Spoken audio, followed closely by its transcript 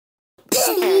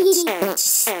Let's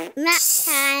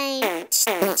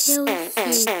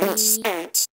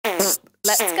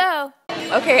go.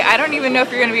 Okay, I don't even know if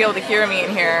you're going to be able to hear me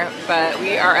in here, but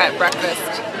we are at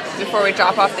breakfast before we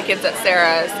drop off the kids at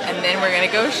Sarah's, and then we're going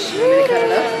to go shooting.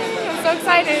 I'm so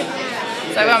excited.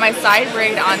 So I got my side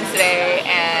braid on today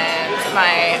and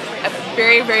a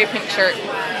very, very pink shirt,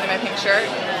 my pink shirt,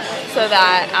 so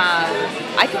that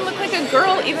I can look like a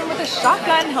girl even with a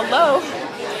shotgun. Hello.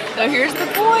 So here's the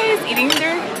boys eating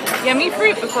their yummy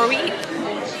fruit before we eat.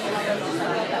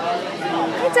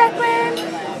 Hi, Declan.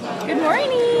 Good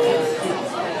morning.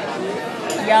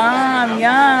 Yum,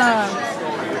 yum.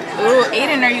 Ooh,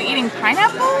 Aiden, are you eating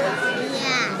pineapple?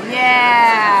 Yeah.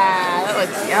 Yeah, that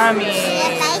looks yummy.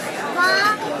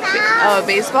 Oh, a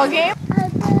baseball game?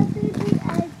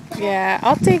 Yeah,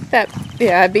 I'll take that.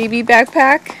 Yeah, baby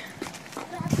backpack.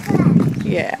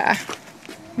 Yeah.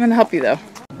 I'm gonna help you though.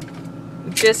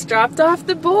 Just dropped off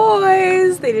the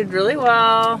boys. They did really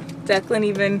well. Declan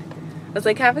even was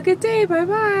like, have a good day,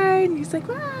 bye-bye. And he's like,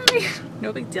 bye.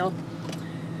 No big deal.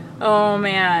 Oh,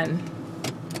 man.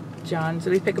 John,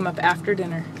 so we pick him up after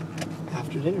dinner.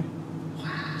 After dinner.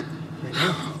 Wow.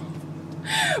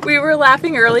 Right. We were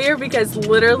laughing earlier because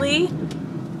literally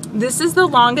this is the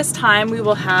longest time we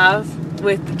will have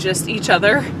with just each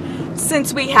other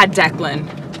since we had Declan.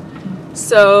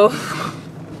 So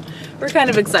we're kind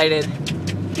of excited.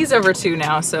 He's over 2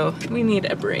 now, so we need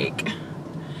a break.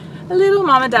 A little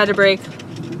mama dada break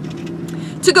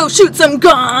to go shoot some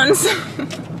guns.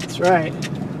 That's right.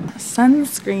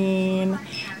 Sunscreen,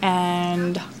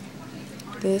 and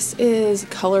this is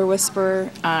Color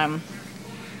Whisper.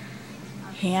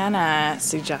 Hannah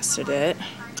suggested it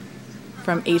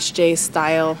from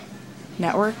hjstylereport.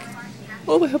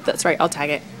 Oh, I hope that's right. I'll tag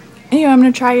it. Anyway, I'm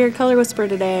gonna try your Color Whisper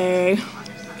today.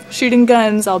 Shooting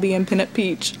guns. I'll be in Pinup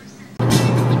Peach.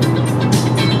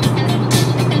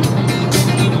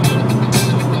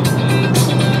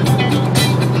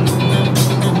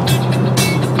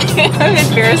 I'm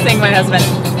embarrassing my husband.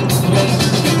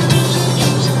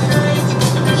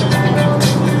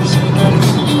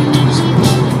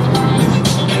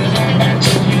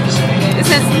 This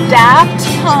is Daft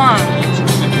Punk.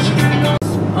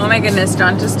 Oh my goodness,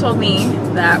 John just told me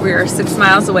that we are 6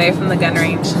 miles away from the gun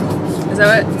range. Is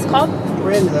that what it's called?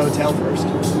 We're into the hotel first.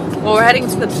 Well, we're heading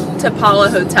to the Paula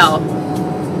Hotel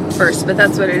first, but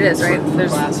that's what it is, right?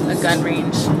 There's a gun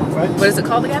range. What is it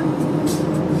called again?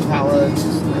 Paula.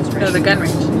 No, the gun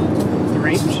range. The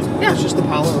range? Yeah. It's just the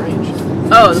Paula range.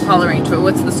 Oh, the Paula range. But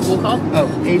what's the school called? Oh,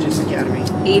 Aegis Academy.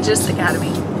 Aegis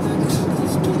Academy.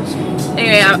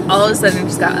 Anyway, all of a sudden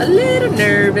just got a little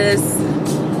nervous.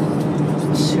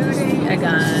 Shooting a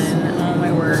gun. Oh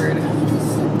my word.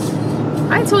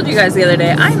 I told you guys the other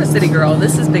day, I'm a city girl.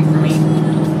 This is big for me.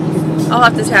 I'll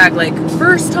have to tag like,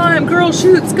 first time girl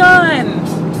shoots gun.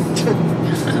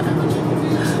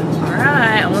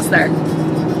 Alright, almost there.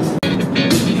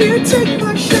 You take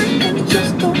my shirt and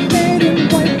just go ahead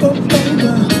and wipe up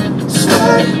over.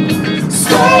 Sweat,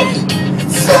 sweat,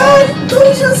 sweat,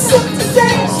 lose yourself to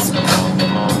dance.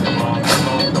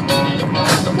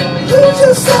 Lose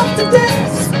yourself to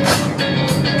dance.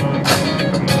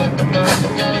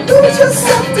 Lose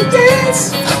yourself to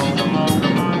dance.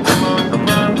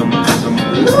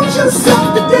 Lose yourself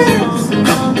to dance.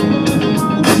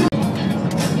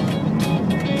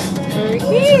 We're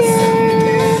here.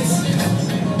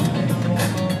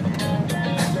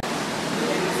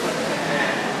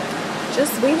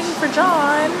 Just waiting for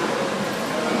John.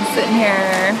 I'm sitting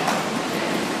here,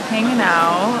 hanging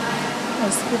out.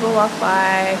 Most people walk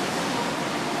by.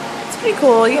 It's pretty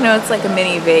cool, you know, it's like a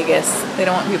mini Vegas. They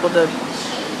don't want people to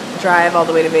drive all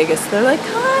the way to Vegas. They're like,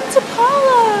 come to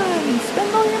Paula and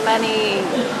spend all your money.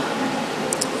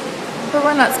 But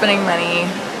we're not spending money.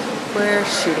 We're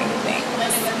shooting things.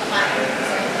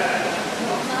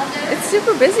 It's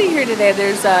super busy here today. There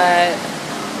is a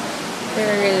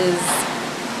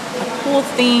cool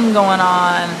thing going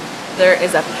on. There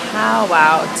is a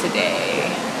powwow today.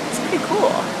 It's pretty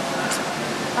cool.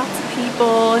 Lots of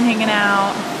people hanging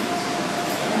out.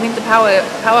 I think the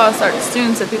powwow starts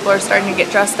soon, so people are starting to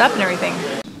get dressed up and everything.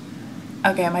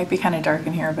 Okay, it might be kind of dark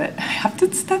in here, but I have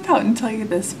to step out and tell you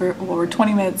this. We're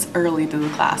 20 minutes early to the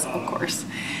class, of course,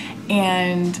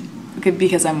 and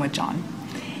because I'm with John.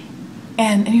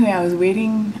 And anyway, I was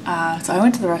waiting, so I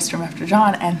went to the restroom after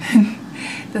John, and then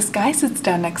this guy sits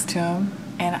down next to him,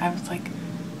 and I was like,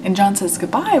 and John says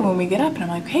goodbye when we get up, and I'm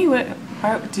like, hey,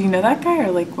 do you know that guy,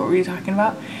 or like, what were you talking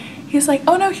about? He's like,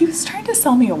 oh no, he was trying to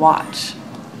sell me a watch.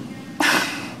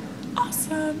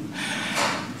 Awesome.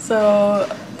 So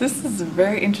this is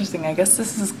very interesting. I guess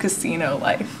this is casino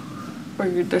life,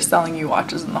 where they're selling you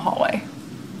watches in the hallway.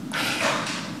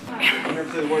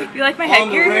 You like my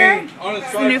headgear here?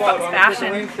 It's the new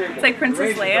fashion. It's like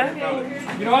Princess Leia.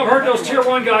 You know, I've heard those tier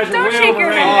 1 guys are Don't way shake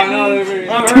your head.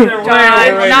 I've heard they're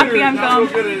John, will not be on film.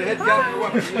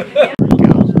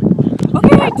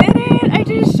 Okay, I did it. I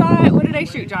just shot. What did I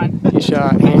shoot, John? You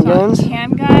shot handguns?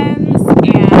 Handguns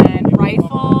and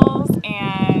rifles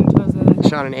and what was it?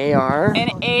 Shot an AR? An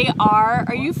AR?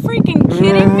 Are you freaking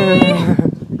kidding me?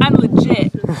 I'm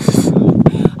legit.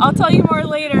 I'll tell you more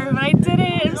later, but I did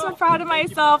it. I'm so proud of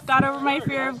myself. Got over my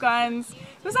fear of guns.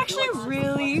 It was actually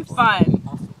really fun.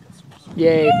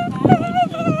 Yay.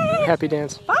 Happy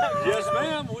dance. Bye. Yes,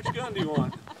 ma'am. Which gun do you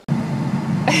want?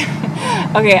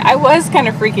 Okay, I was kind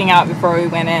of freaking out before we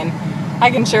went in.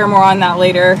 I can share more on that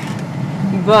later,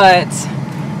 but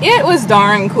it was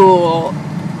darn cool.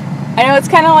 I know it's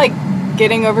kind of like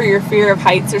getting over your fear of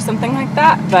heights or something like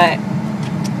that, but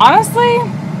honestly,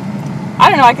 I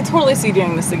don't know, I could totally see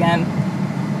doing this again.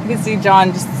 You can see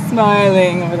John just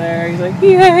smiling over there. He's like,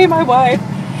 yay, my wife.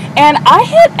 And I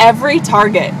hit every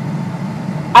target.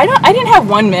 I didn't have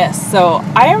one miss, so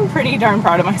I am pretty darn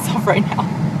proud of myself right now.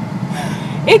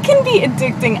 It can be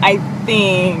addicting, I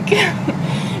think,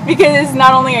 because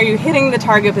not only are you hitting the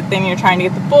target, but then you're trying to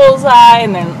get the bullseye,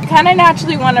 and then you kind of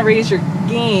naturally want to raise your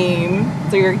game,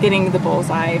 so you're getting the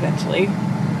bullseye eventually.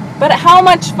 But how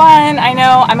much fun. I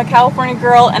know, I'm a California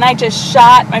girl, and I just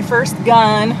shot my first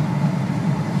gun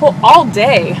all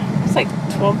day. It's like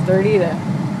 12:30 to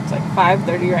it's like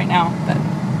 5:30 right now. But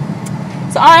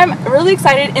so I'm really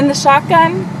excited. In the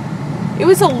shotgun, it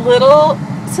was a little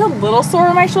sore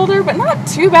on my shoulder, but not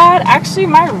too bad. Actually,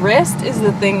 my wrist is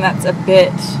the thing that's a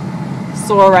bit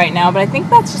sore right now, but I think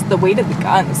that's just the weight of the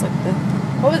gun. It's like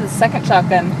what was the second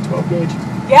shotgun? 12 gauge.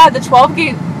 Yeah, the 12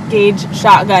 gauge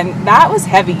shotgun. That was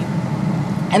heavy,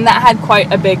 and that had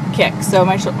quite a big kick. So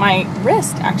my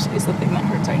wrist actually is the thing that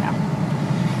hurts right now.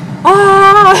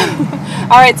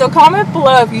 All right. So comment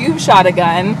below if you've shot a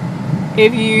gun,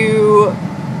 if you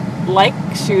like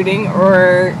shooting,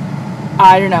 or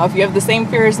I don't know, if you have the same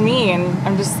fear as me, and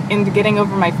I'm just into getting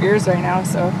over my fears right now,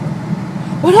 so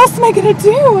what else am I gonna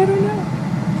do? I don't know.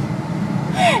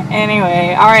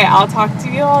 Anyway, alright, I'll talk to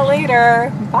you all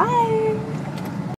later. Bye!